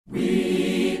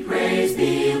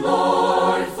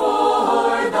Lord,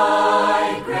 for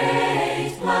thy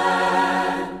great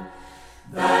plan,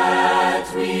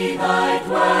 that we thy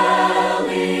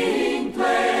dwelling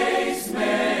place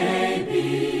may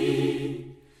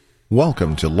be.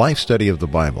 Welcome to Life Study of the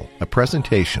Bible, a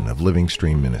presentation of Living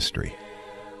Stream Ministry.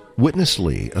 Witness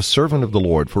Lee, a servant of the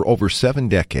Lord for over 7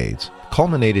 decades,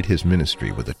 culminated his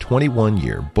ministry with a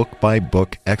 21-year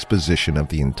book-by-book exposition of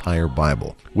the entire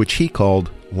Bible, which he called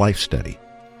Life Study.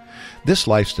 This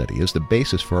Life Study is the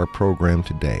basis for our program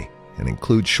today and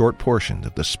includes short portions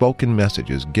of the spoken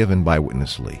messages given by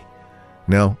Witness Lee.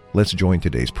 Now, let's join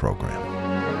today's program.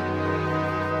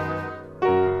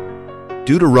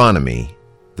 Deuteronomy,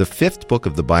 the 5th book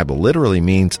of the Bible, literally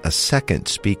means a second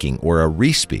speaking or a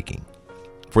re-speaking.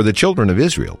 For the children of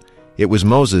Israel, it was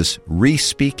Moses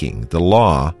re-speaking the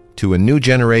law to a new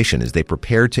generation as they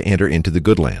prepared to enter into the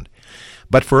good land.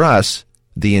 But for us,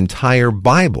 the entire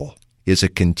Bible is a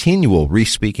continual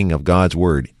re-speaking of God's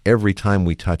Word every time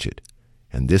we touch it.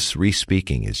 And this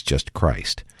re-speaking is just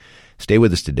Christ. Stay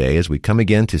with us today as we come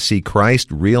again to see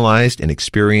Christ realized and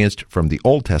experienced from the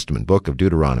Old Testament book of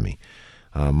Deuteronomy.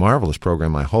 A marvelous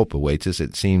program, I hope, awaits us.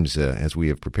 It seems, as we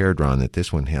have prepared, Ron, that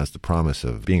this one has the promise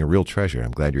of being a real treasure.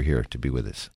 I'm glad you're here to be with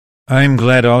us. I'm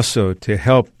glad also to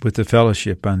help with the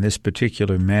fellowship on this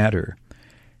particular matter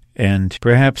and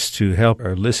perhaps to help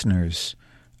our listeners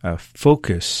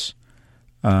focus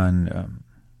on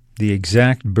the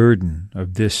exact burden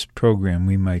of this program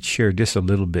we might share just a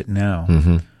little bit now.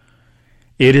 Mm-hmm.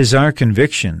 It is our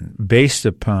conviction, based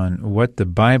upon what the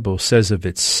Bible says of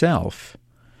itself,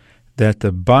 that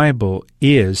the Bible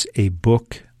is a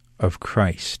book of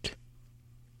Christ.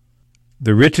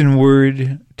 The written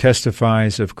Word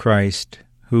testifies of Christ,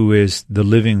 who is the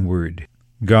living Word,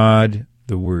 God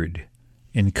the Word,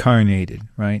 incarnated,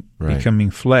 right? Becoming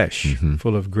flesh, Mm-hmm.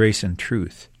 full of grace and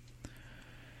truth.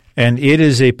 And it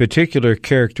is a particular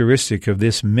characteristic of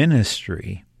this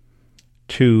ministry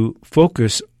to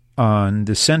focus on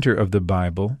the center of the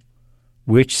Bible,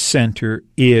 which center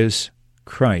is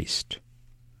Christ.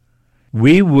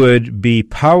 We would be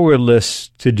powerless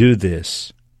to do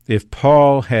this if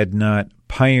Paul had not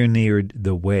pioneered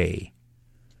the way.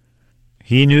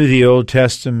 He knew the Old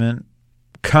Testament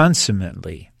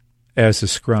consummately as a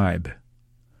scribe.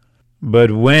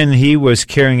 But when he was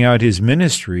carrying out his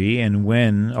ministry, and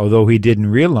when, although he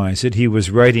didn't realize it, he was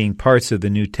writing parts of the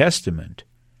New Testament,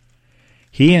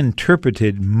 he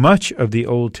interpreted much of the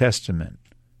Old Testament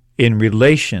in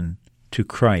relation to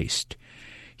Christ.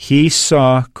 He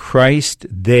saw Christ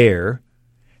there,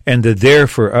 and the there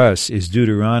for us is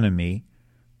Deuteronomy,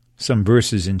 some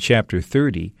verses in chapter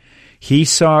 30. He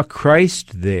saw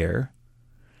Christ there,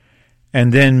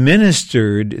 and then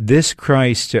ministered this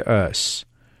Christ to us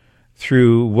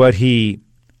through what he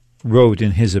wrote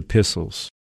in his epistles.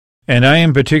 And I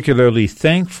am particularly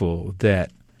thankful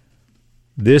that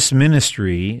this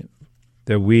ministry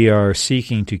that we are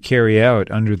seeking to carry out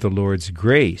under the Lord's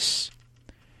grace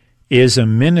is a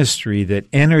ministry that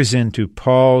enters into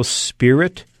Paul's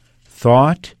spirit,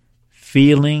 thought,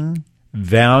 feeling,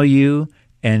 value,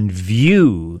 and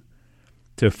view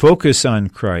to focus on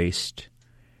Christ,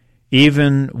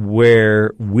 even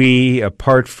where we,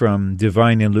 apart from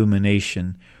divine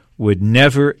illumination, would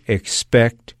never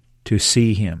expect to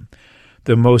see him.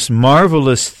 The most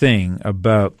marvelous thing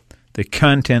about the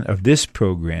content of this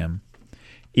program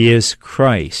is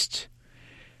Christ.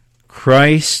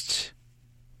 Christ,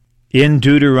 in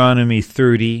Deuteronomy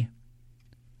 30,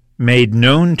 made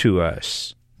known to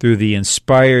us through the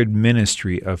inspired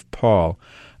ministry of Paul.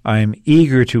 I'm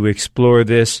eager to explore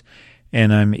this,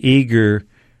 and I'm eager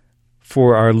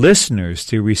for our listeners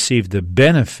to receive the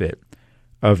benefit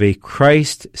of a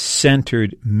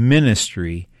Christ-centered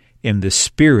ministry in the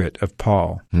spirit of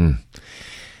Paul.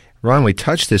 Ron, we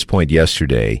touched this point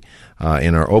yesterday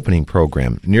in our opening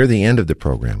program. Near the end of the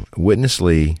program, Witness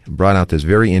Lee brought out this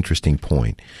very interesting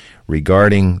point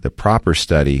regarding the proper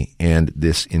study and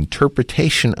this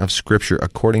interpretation of Scripture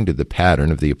according to the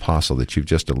pattern of the apostle that you've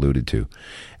just alluded to.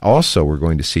 Also, we're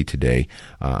going to see today,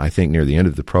 I think near the end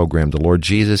of the program, the Lord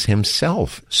Jesus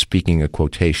himself speaking a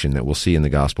quotation that we'll see in the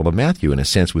Gospel of Matthew, in a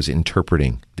sense, was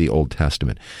interpreting the Old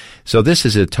Testament. So this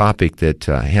is a topic that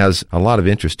has a lot of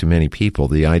interest to many people.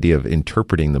 The idea of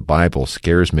interpreting the Bible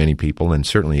scares many people, and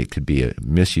certainly it could be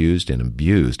misused and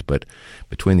abused. But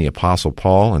between the Apostle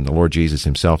Paul and the Lord Jesus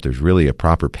himself, there's really a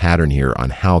proper pattern here on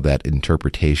how that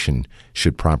interpretation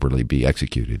should properly be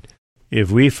executed. If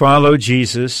we follow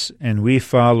Jesus and we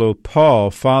follow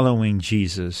Paul following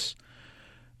Jesus,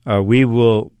 we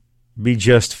will be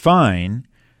just fine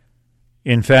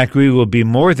In fact, we will be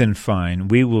more than fine.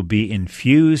 We will be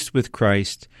infused with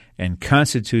Christ and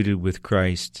constituted with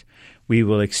Christ. We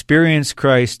will experience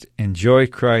Christ, enjoy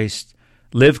Christ,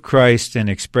 live Christ, and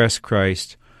express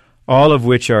Christ, all of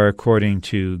which are according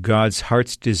to God's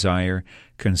heart's desire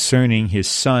concerning His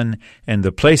Son and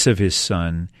the place of His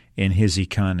Son in His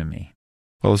economy.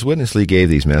 Well, as Witness Lee gave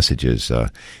these messages,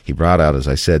 he brought out, as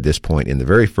I said, this point in the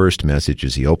very first message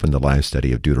as he opened the live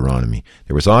study of Deuteronomy.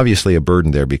 There was obviously a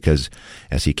burden there because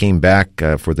as he came back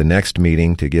for the next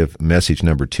meeting to give message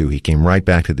number 2, he came right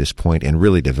back to this point and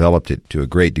really developed it to a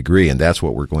great degree, and that's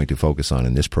what we're going to focus on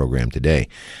in this program today.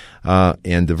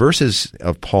 And the verses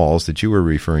of Paul's that you were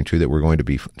referring to that we're going to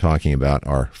be talking about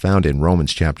are found in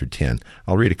Romans chapter 10.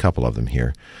 I'll read a couple of them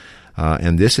here.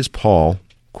 And this is Paul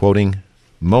quoting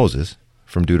Moses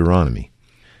from Deuteronomy.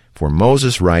 For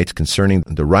Moses writes concerning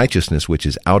the righteousness which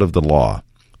is out of the law,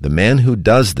 the man who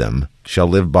does them shall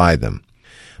live by them.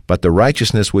 But the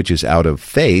righteousness which is out of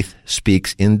faith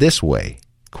speaks in this way,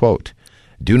 quote,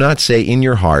 do not say in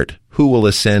your heart, who will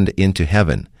ascend into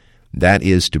heaven? That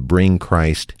is to bring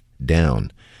Christ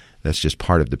down. That's just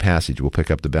part of the passage. We'll pick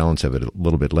up the balance of it a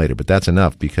little bit later, but that's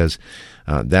enough because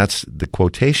that's the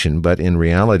quotation, but in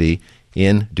reality,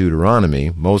 in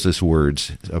Deuteronomy, Moses'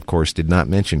 words, of course, did not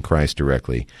mention Christ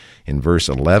directly. In verse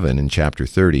 11 in chapter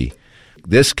 30,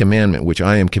 this commandment which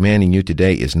I am commanding you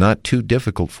today is not too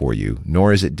difficult for you,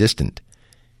 nor is it distant.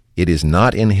 It is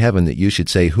not in heaven that you should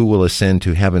say, who will ascend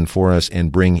to heaven for us and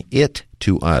bring it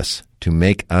to us, to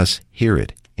make us hear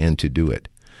it and to do it.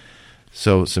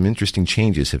 So some interesting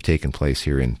changes have taken place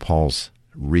here in Paul's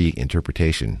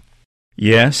reinterpretation.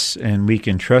 Yes, and we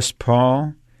can trust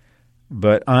Paul.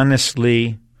 But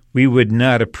honestly, we would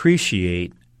not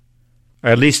appreciate,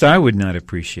 at least I would not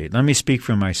appreciate. Let me speak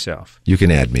for myself. You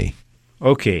can add me.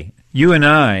 Okay, you and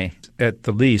I, at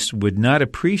the least, would not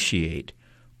appreciate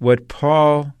what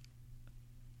Paul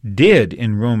did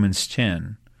in Romans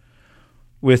 10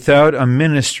 without a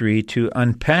ministry to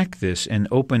unpack this and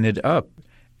open it up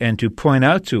and to point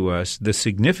out to us the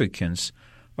significance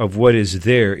of what is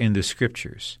there in the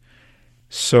Scriptures.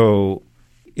 So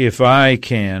if I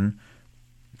can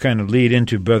kind of lead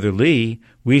into Brother Lee,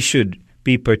 we should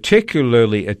be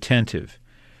particularly attentive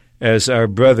as our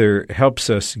brother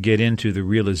helps us get into the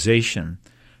realization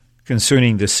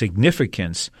concerning the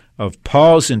significance of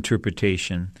Paul's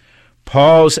interpretation,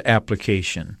 Paul's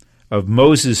application of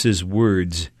Moses'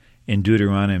 words in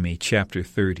Deuteronomy chapter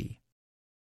 30.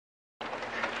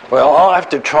 Well, I'll have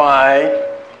to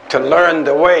try to learn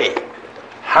the way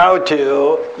how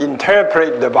to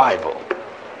interpret the Bible.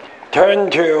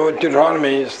 Turn to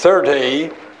Deuteronomy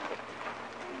 30,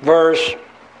 verse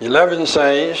 11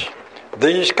 says,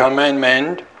 this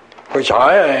commandment which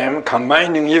I am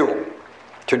commanding you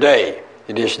today,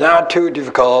 it is not too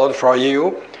difficult for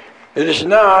you. It is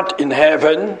not in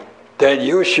heaven that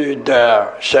you should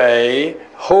say,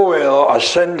 who will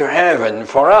ascend to heaven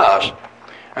for us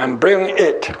and bring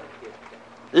it.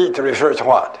 It refers to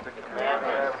what?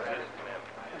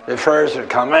 Refers to the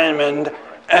commandment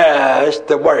as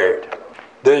the Word.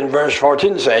 Then verse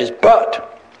 14 says,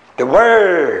 but the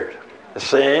Word.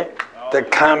 See, the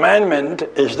commandment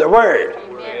is the Word.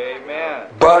 Amen.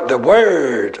 But the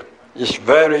Word is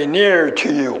very near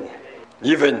to you,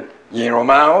 even in your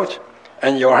mouth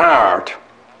and your heart.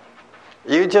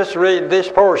 You just read this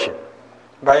portion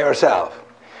by yourself.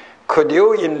 Could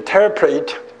you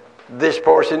interpret this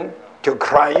portion to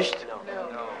Christ?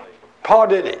 No. Paul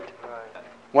did it.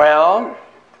 Well,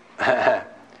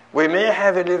 we may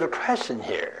have a little question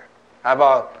here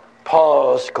about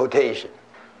Paul's quotation.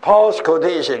 Paul's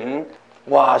quotation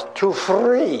was too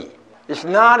free. It's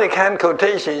not a kind of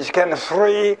quotation, it's kind of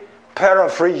free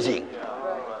paraphrasing.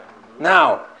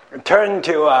 Now, turn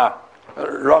to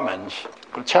Romans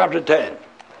chapter 10.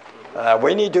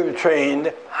 We need to be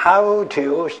trained how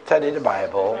to study the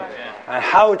Bible and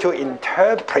how to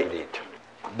interpret it.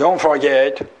 Don't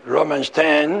forget, Romans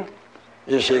 10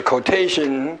 is a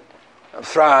quotation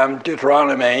from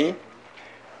Deuteronomy.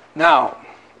 Now,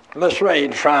 let's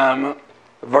read from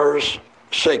verse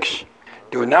 6.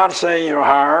 Do not say in your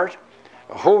heart,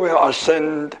 who will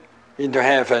ascend into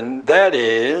heaven? That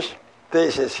is,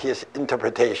 this is his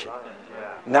interpretation,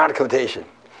 not quotation.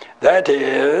 That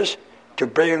is, to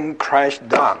bring Christ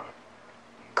down.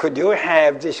 Could you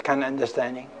have this kind of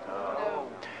understanding? No.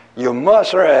 You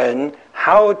must learn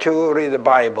how to read the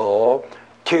Bible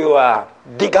to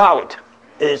dig out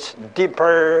its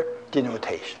deeper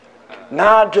denotation.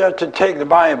 Not just to take the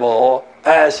Bible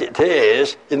as it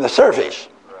is in the surface.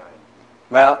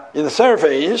 Well, in the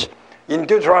surface, in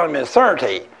Deuteronomy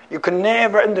 30, you can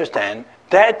never understand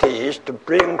that is to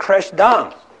bring Christ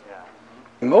down.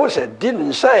 Moses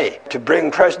didn't say to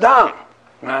bring Christ down.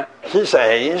 Right? He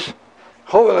says,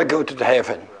 who will go to the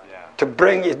heaven to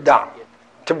bring it down,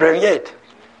 to bring it?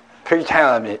 Please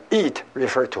tell me, it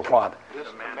refers to what?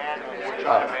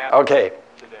 Okay.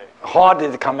 What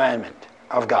is the commandment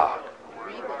of God?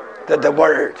 The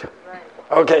Word.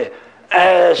 Okay.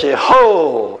 As a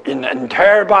whole, in the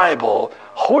entire Bible,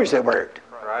 who is the Word?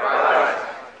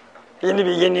 In the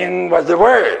beginning was the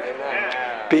Word.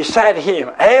 Beside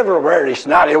Him, every word is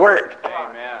not a word.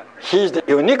 He's the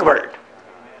unique Word.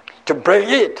 To bring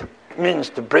it means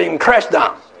to bring Christ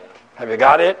down. Have you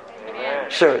got it?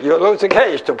 So you lose the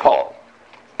case to Paul.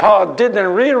 Paul didn't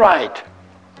rewrite.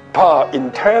 Paul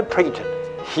interpreted.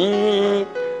 He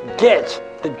gets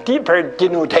the deeper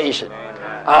denotation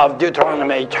of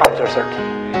Deuteronomy chapter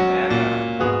 13.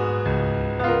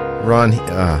 Ron,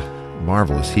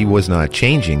 marvelous. He was not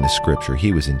changing the Scripture.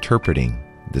 He was interpreting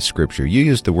the Scripture. You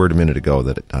used the word a minute ago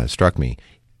that struck me.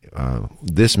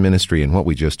 This ministry and what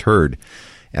we just heard,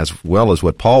 as well as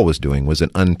what Paul was doing, was an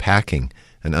unpacking,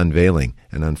 an unveiling,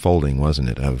 an unfolding, wasn't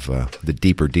it, of the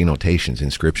deeper denotations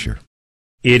in Scripture?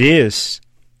 It is.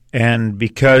 And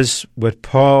because what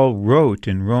Paul wrote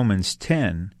in Romans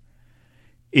 10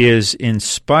 is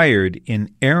inspired,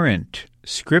 inerrant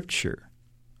Scripture,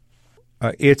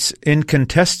 it's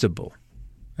incontestable,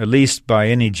 at least by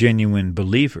any genuine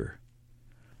believer.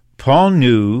 Paul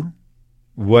knew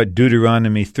what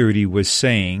Deuteronomy 30 was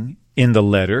saying in the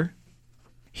letter.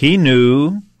 He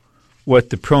knew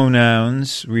what the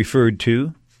pronouns referred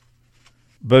to.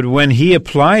 But when he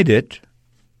applied it,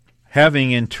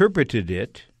 having interpreted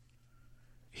it,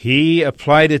 he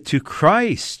applied it to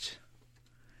Christ.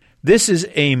 This is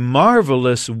a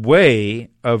marvelous way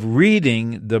of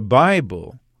reading the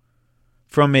Bible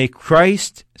from a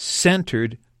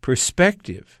Christ-centered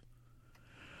perspective.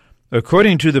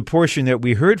 According to the portion that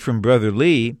we heard from Brother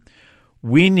Lee,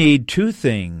 we need two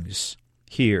things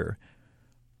here.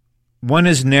 One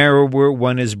is narrower,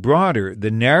 one is broader.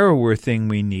 The narrower thing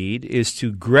we need is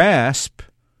to grasp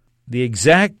the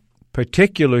exact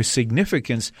particular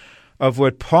significance of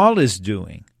what Paul is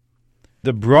doing.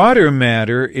 The broader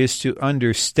matter is to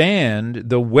understand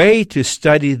the way to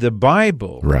study the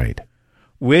Bible, Right.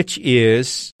 which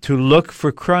is to look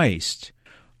for Christ.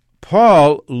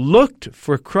 Paul looked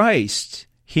for Christ.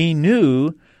 He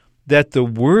knew that the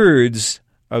words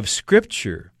of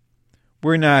Scripture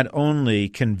were not only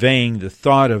conveying the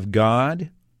thought of God,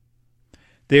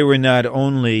 they were not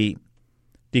only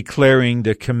declaring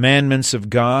the commandments of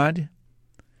God,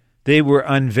 they were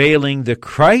unveiling the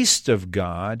Christ of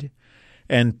God,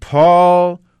 and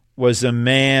Paul was a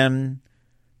man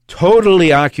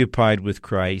totally occupied with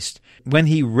Christ. When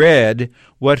he read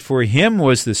what for him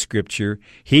was the Scripture,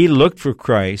 he looked for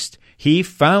Christ, he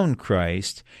found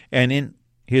Christ, and in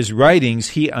his writings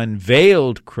he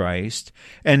unveiled Christ,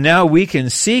 and now we can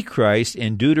see Christ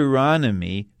in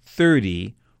Deuteronomy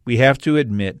 30, we have to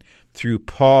admit, through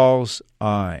Paul's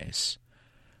eyes.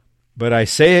 But I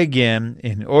say again,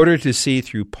 in order to see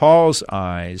through Paul's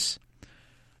eyes,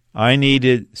 I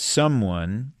needed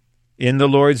someone in the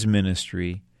Lord's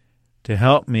ministry to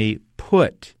help me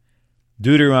put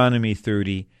Deuteronomy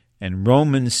 30 and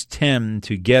Romans 10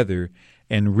 together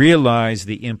and realize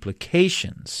the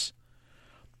implications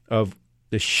of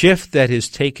the shift that has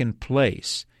taken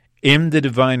place in the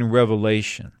divine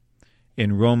revelation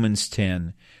in Romans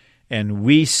 10. And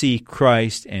we see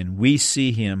Christ and we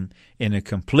see Him in a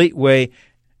complete way,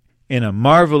 in a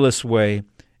marvelous way,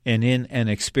 and in an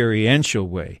experiential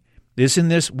way. Isn't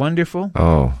this wonderful?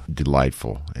 Oh,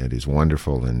 delightful. It is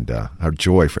wonderful, and a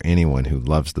joy for anyone who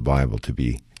loves the Bible to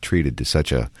be treated to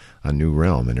such a new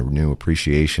realm and a new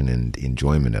appreciation and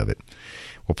enjoyment of it.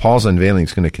 Well, Paul's unveiling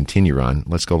is going to continue on.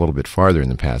 Let's go a little bit farther in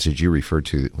the passage. You referred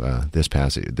to this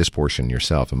passage, this portion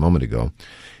yourself a moment ago.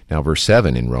 Now, verse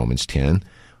 7 in Romans 10,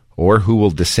 or who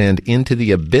will descend into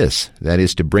the abyss, that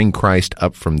is, to bring Christ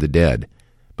up from the dead.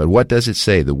 But what does it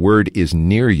say? The word is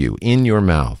near you, in your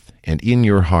mouth and in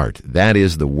your heart. That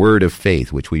is the word of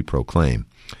faith which we proclaim.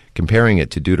 Comparing it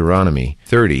to Deuteronomy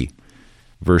 30,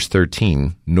 verse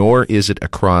 13, nor is it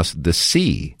across the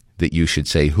sea that you should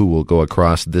say, who will go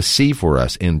across the sea for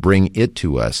us and bring it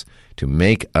to us, to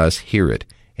make us hear it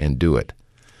and do it.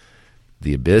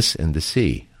 The abyss and the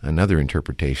sea, another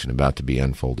interpretation about to be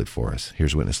unfolded for us.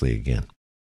 Here's Witness Lee again.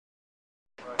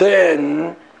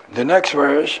 Then, the next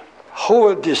verse, who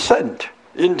will descend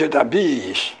into the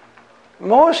abyss?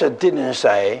 Moses didn't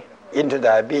say into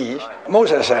the abyss.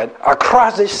 Moses said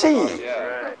across the sea.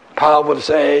 Paul would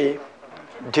say,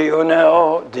 do you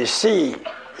know the sea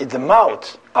is the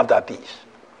mouth of the abyss?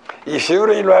 If you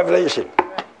read Revelation,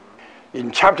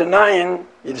 In chapter 9,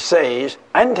 it says,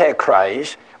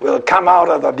 Antichrist will come out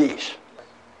of the beast,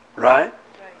 right?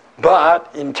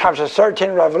 But in chapter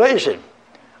 13, Revelation,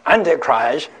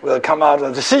 Antichrist will come out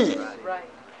of the sea. Right.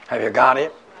 Have you got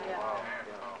it? Yeah.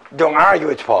 Don't argue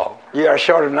with Paul. You are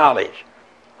short of knowledge.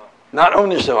 Not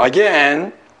only so,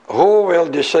 again, who will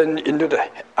descend into the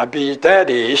abyss? That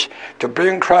is, to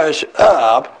bring Christ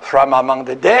up from among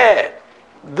the dead.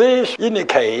 This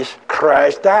indicates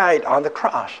Christ died on the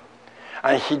cross.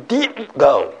 And he did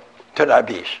go to the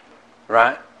abyss,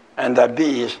 right? And the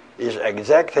abyss is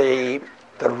exactly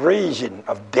the region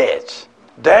of death.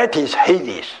 That is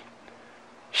Hades.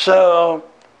 So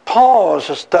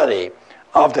Paul's study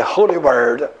of the Holy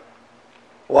Word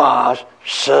was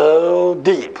so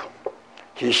deep.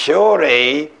 He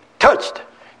surely touched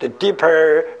the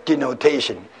deeper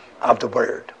denotation of the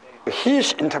Word.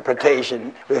 His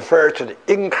interpretation refers to the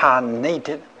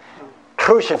incarnated,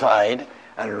 crucified,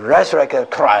 and resurrected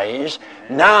Christ.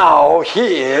 Now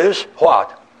he is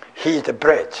what? He is the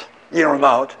bread in your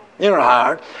mouth, in your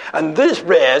heart, and this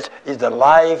bread is the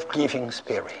life-giving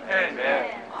Spirit. Amen.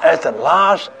 As the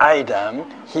last item,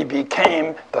 he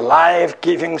became the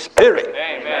life-giving Spirit.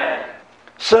 Amen.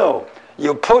 So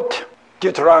you put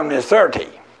Deuteronomy 30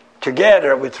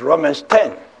 together with Romans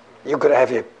 10, you could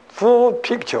have a full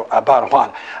picture about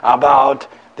what? About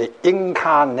the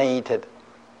incarnated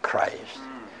Christ,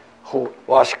 who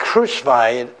was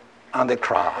crucified on the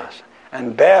cross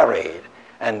and buried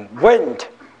and went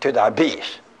to the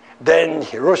abyss. Then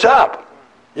he rose up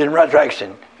in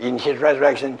resurrection. In his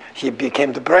resurrection, he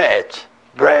became the bread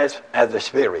as the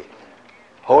Spirit,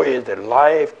 who is the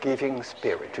life-giving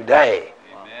Spirit. Today,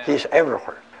 he's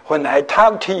everywhere. When I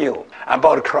talk to you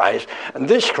about Christ, and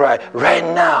this Christ right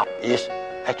now is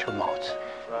at your mouth.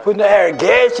 When the air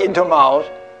gets into your mouth,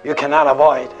 you cannot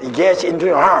avoid. It gets into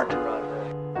your heart.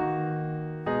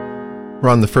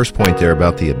 Ron, the first point there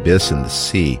about the abyss and the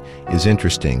sea is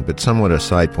interesting, but somewhat a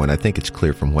side point. I think it's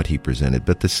clear from what he presented.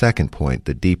 But the second point,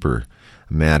 the deeper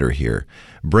matter here,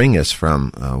 bring us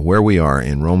from where we are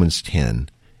in Romans 10,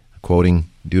 quoting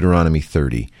Deuteronomy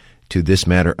 30, to this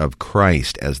matter of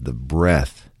Christ as the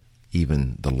breath,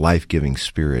 even the life-giving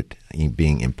Spirit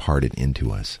being imparted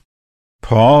into us.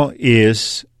 Paul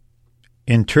is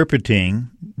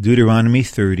interpreting Deuteronomy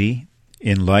 30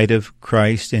 in light of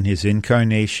Christ and his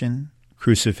incarnation,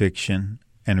 crucifixion,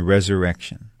 and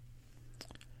resurrection.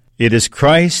 It is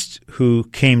Christ who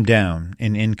came down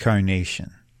in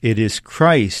incarnation. It is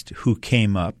Christ who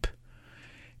came up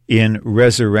in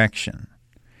resurrection.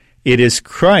 It is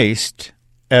Christ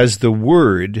as the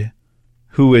Word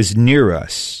who is near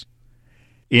us,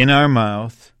 in our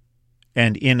mouth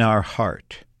and in our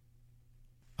heart.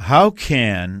 How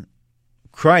can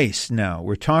Christ now,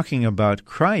 we're talking about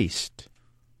Christ,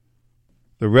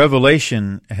 the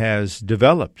revelation has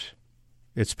developed,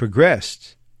 it's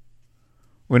progressed.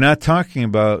 We're not talking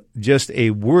about just a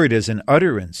word as an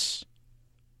utterance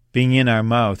being in our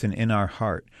mouth and in our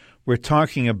heart. We're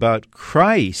talking about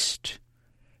Christ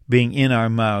being in our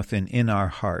mouth and in our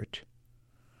heart.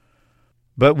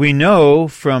 But we know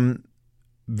from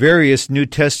various New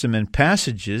Testament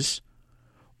passages,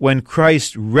 when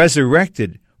Christ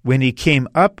resurrected, when he came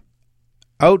up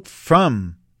out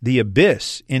from the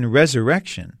abyss in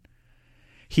resurrection,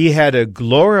 he had a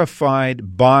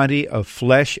glorified body of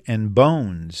flesh and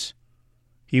bones.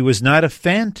 He was not a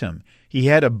phantom. He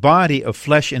had a body of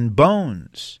flesh and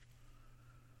bones.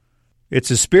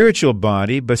 It's a spiritual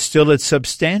body, but still it's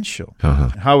substantial.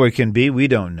 How it can be, we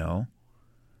don't know.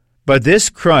 But this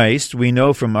Christ, we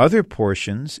know from other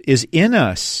portions, is in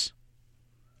us.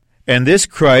 And this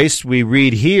Christ we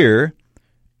read here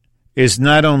is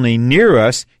not only near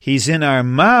us, he's in our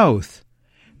mouth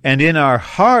and in our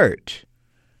heart.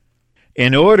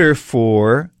 In order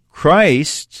for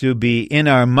Christ to be in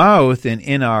our mouth and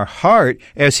in our heart,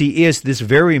 as he is this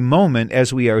very moment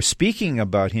as we are speaking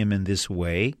about him in this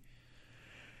way,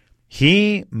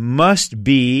 he must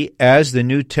be, as the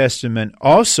New Testament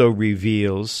also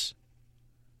reveals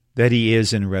that he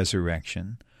is in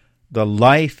resurrection, the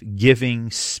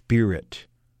life-giving Spirit.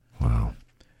 Wow.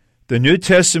 The New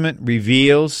Testament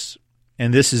reveals,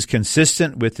 and this is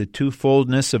consistent with the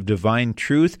twofoldness of divine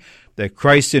truth, that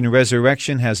Christ in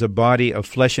resurrection has a body of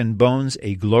flesh and bones,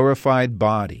 a glorified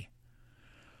body.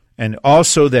 And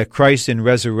also that Christ in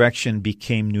resurrection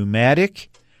became pneumatic,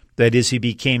 that is, he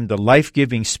became the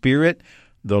life-giving Spirit.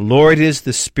 The Lord is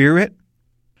the Spirit.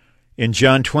 In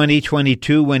John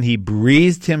 20:22, when he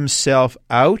breathed himself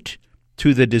out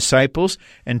to the disciples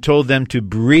and told them to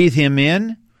breathe him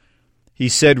in, he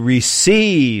said,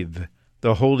 receive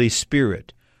the Holy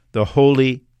Spirit, the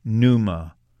Holy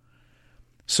Pneuma.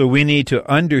 So we need to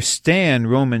understand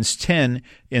Romans 10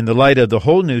 in the light of the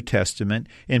whole New Testament,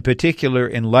 in particular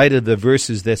in light of the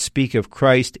verses that speak of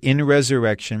Christ in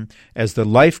resurrection as the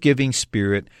life-giving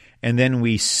Spirit, and then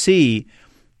we see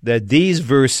that these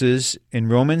verses in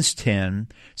Romans 10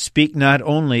 speak not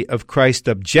only of Christ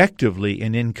objectively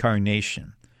in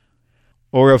incarnation,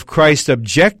 or of Christ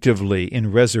objectively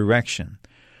in resurrection,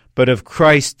 but of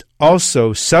Christ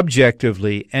also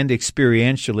subjectively and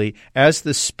experientially as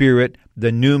the Spirit,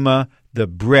 the pneuma, the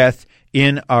breath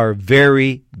in our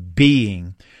very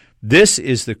being. This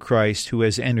is the Christ who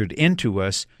has entered into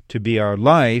us to be our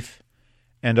life,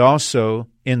 and also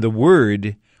in the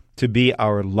Word to be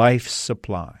our life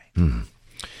supply.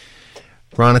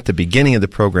 Ron, at the beginning of the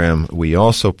program, we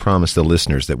also promised the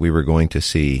listeners that we were going to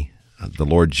see the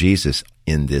Lord Jesus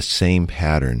in this same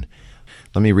pattern.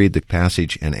 Let me read the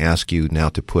passage and ask you now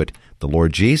to put the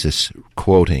Lord Jesus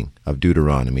quoting of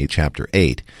Deuteronomy chapter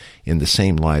 8 in the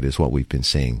same light as what we've been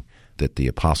seeing that the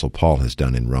Apostle Paul has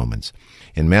done in Romans.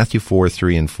 In Matthew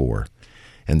 4:3-4,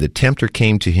 "And the tempter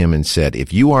came to him and said,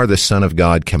 'If you are the Son of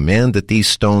God, command that these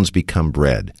stones become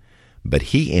bread.'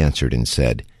 But he answered and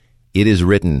said, 'It is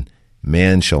written,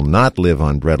 man shall not live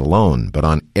on bread alone, but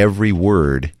on every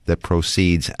word that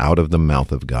proceeds out of the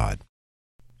mouth of God.'"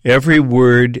 Every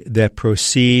word that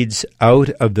proceeds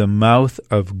out of the mouth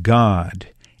of God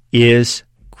is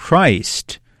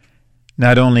Christ,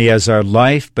 not only as our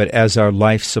life, but as our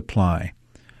life supply.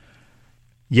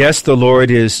 Yes, the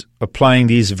Lord is applying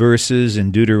these verses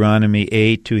in Deuteronomy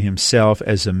 8 to himself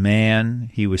as a man.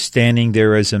 He was standing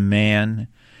there as a man,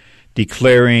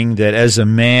 declaring that as a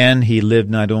man he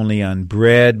lived not only on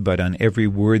bread, but on every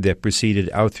word that proceeded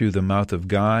out through the mouth of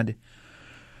God.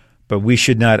 But we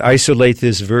should not isolate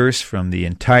this verse from the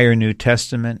entire New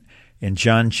Testament. In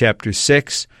John chapter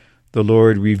 6, the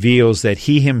Lord reveals that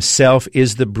he himself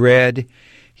is the bread.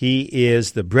 He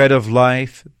is the bread of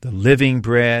life, the living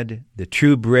bread, the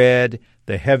true bread,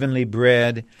 the heavenly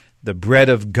bread, the bread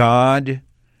of God.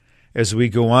 As we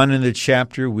go on in the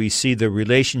chapter, we see the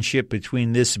relationship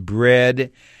between this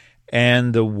bread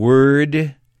and the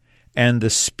Word and the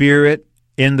Spirit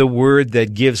in the Word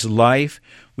that gives life.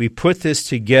 We put this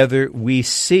together, we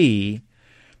see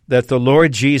that the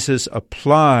Lord Jesus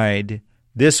applied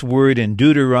this word in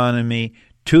Deuteronomy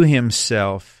to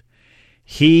himself.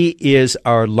 He is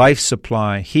our life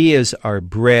supply. He is our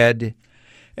bread.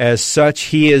 As such,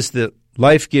 he is the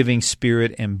life-giving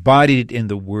Spirit embodied in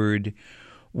the Word.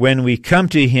 When we come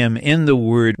to him in the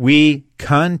Word, we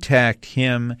contact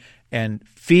him and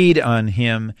feed on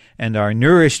him and are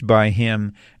nourished by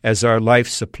him as our life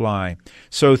supply.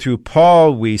 So through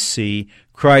Paul we see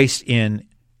Christ in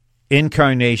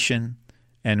incarnation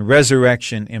and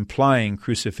resurrection implying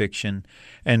crucifixion,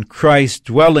 and Christ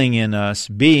dwelling in us,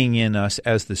 being in us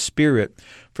as the Spirit.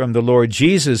 From the Lord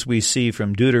Jesus we see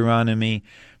from Deuteronomy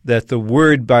that the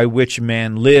word by which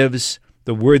man lives,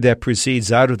 the word that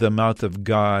proceeds out of the mouth of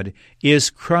God, is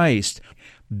Christ.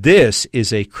 This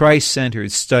is a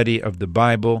Christ-centered study of the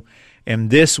Bible, and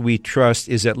this, we trust,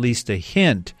 is at least a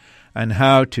hint on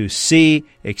how to see,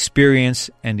 experience,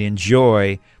 and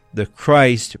enjoy the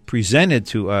Christ presented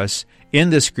to us in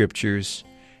the Scriptures,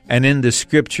 and in the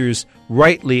Scriptures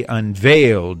rightly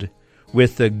unveiled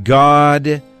with the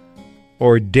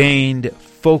God-ordained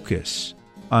focus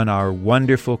on our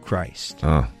wonderful Christ.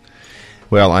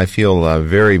 Well, I feel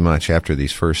very much after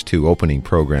these first two opening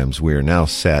programs, we are now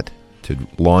set to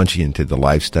launch into the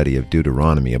life study of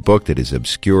Deuteronomy, a book that is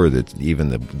obscure, that even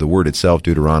the word itself,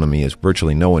 Deuteronomy, is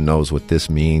virtually no one knows what this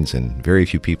means, and very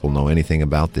few people know anything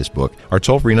about this book. Our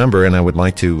toll-free number, and I would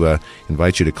like to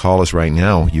invite you to call us right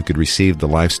now. You could receive the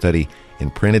life study in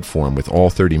printed form with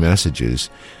all 30 messages,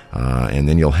 and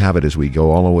then you'll have it as we go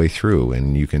all the way through,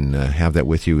 and you can have that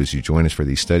with you as you join us for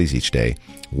these studies each day.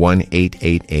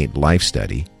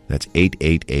 1-888-LIFE-STUDY. That's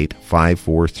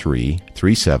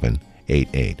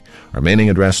 888-543-3788. Our mailing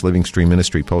address, Living Stream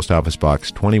Ministry, Post Office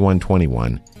Box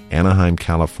 2121, Anaheim,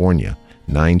 California,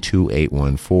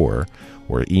 92814,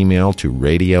 or email to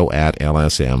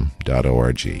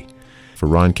radio@lsm.org. For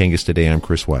Ron Kangas today, I'm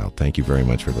Chris Wilde. Thank you very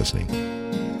much for listening.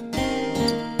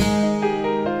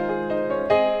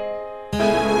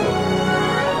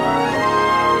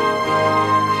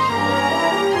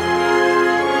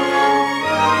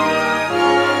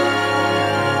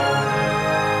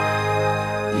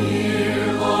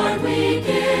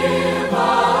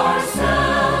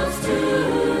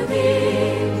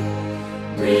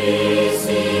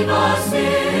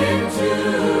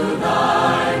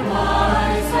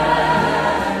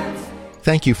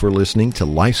 Thank you for listening to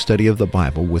Life Study of the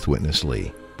Bible with Witness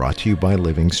Lee, brought to you by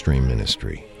Living Stream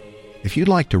Ministry. If you'd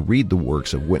like to read the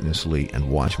works of Witness Lee and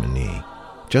Watchman Nee,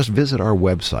 Just visit our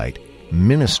website,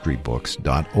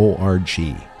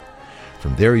 ministrybooks.org.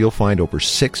 From there you'll find over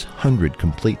 600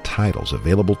 complete titles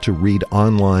available to read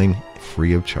online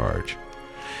free of charge.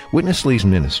 Witness Lee's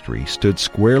ministry stood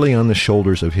squarely on the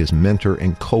shoulders of his mentor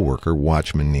and co-worker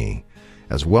Watchman Nee,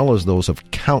 as well as those of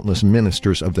countless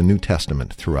ministers of the New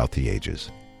Testament throughout the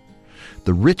ages.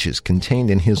 The riches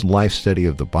contained in his life study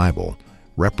of the Bible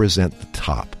represent the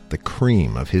top, the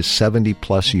cream of his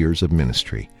 70-plus years of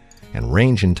ministry, and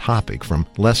range in topic from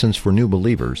lessons for new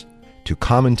believers to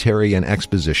commentary and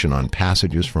exposition on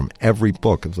passages from every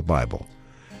book of the Bible.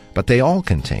 But they all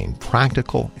contain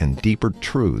practical and deeper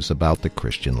truths about the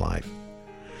Christian life.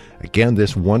 Again,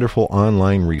 this wonderful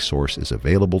online resource is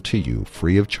available to you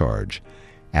free of charge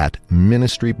at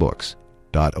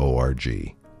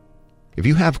ministrybooks.org. If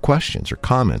you have questions or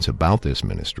comments about this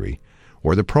ministry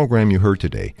or the program you heard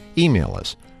today, email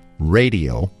us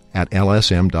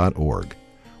radio@lsm.org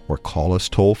or call us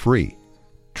toll-free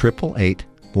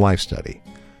 888-LIFE-STUDY.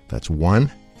 That's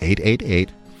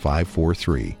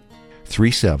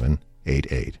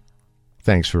 1-888-543-3788.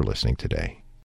 Thanks for listening today.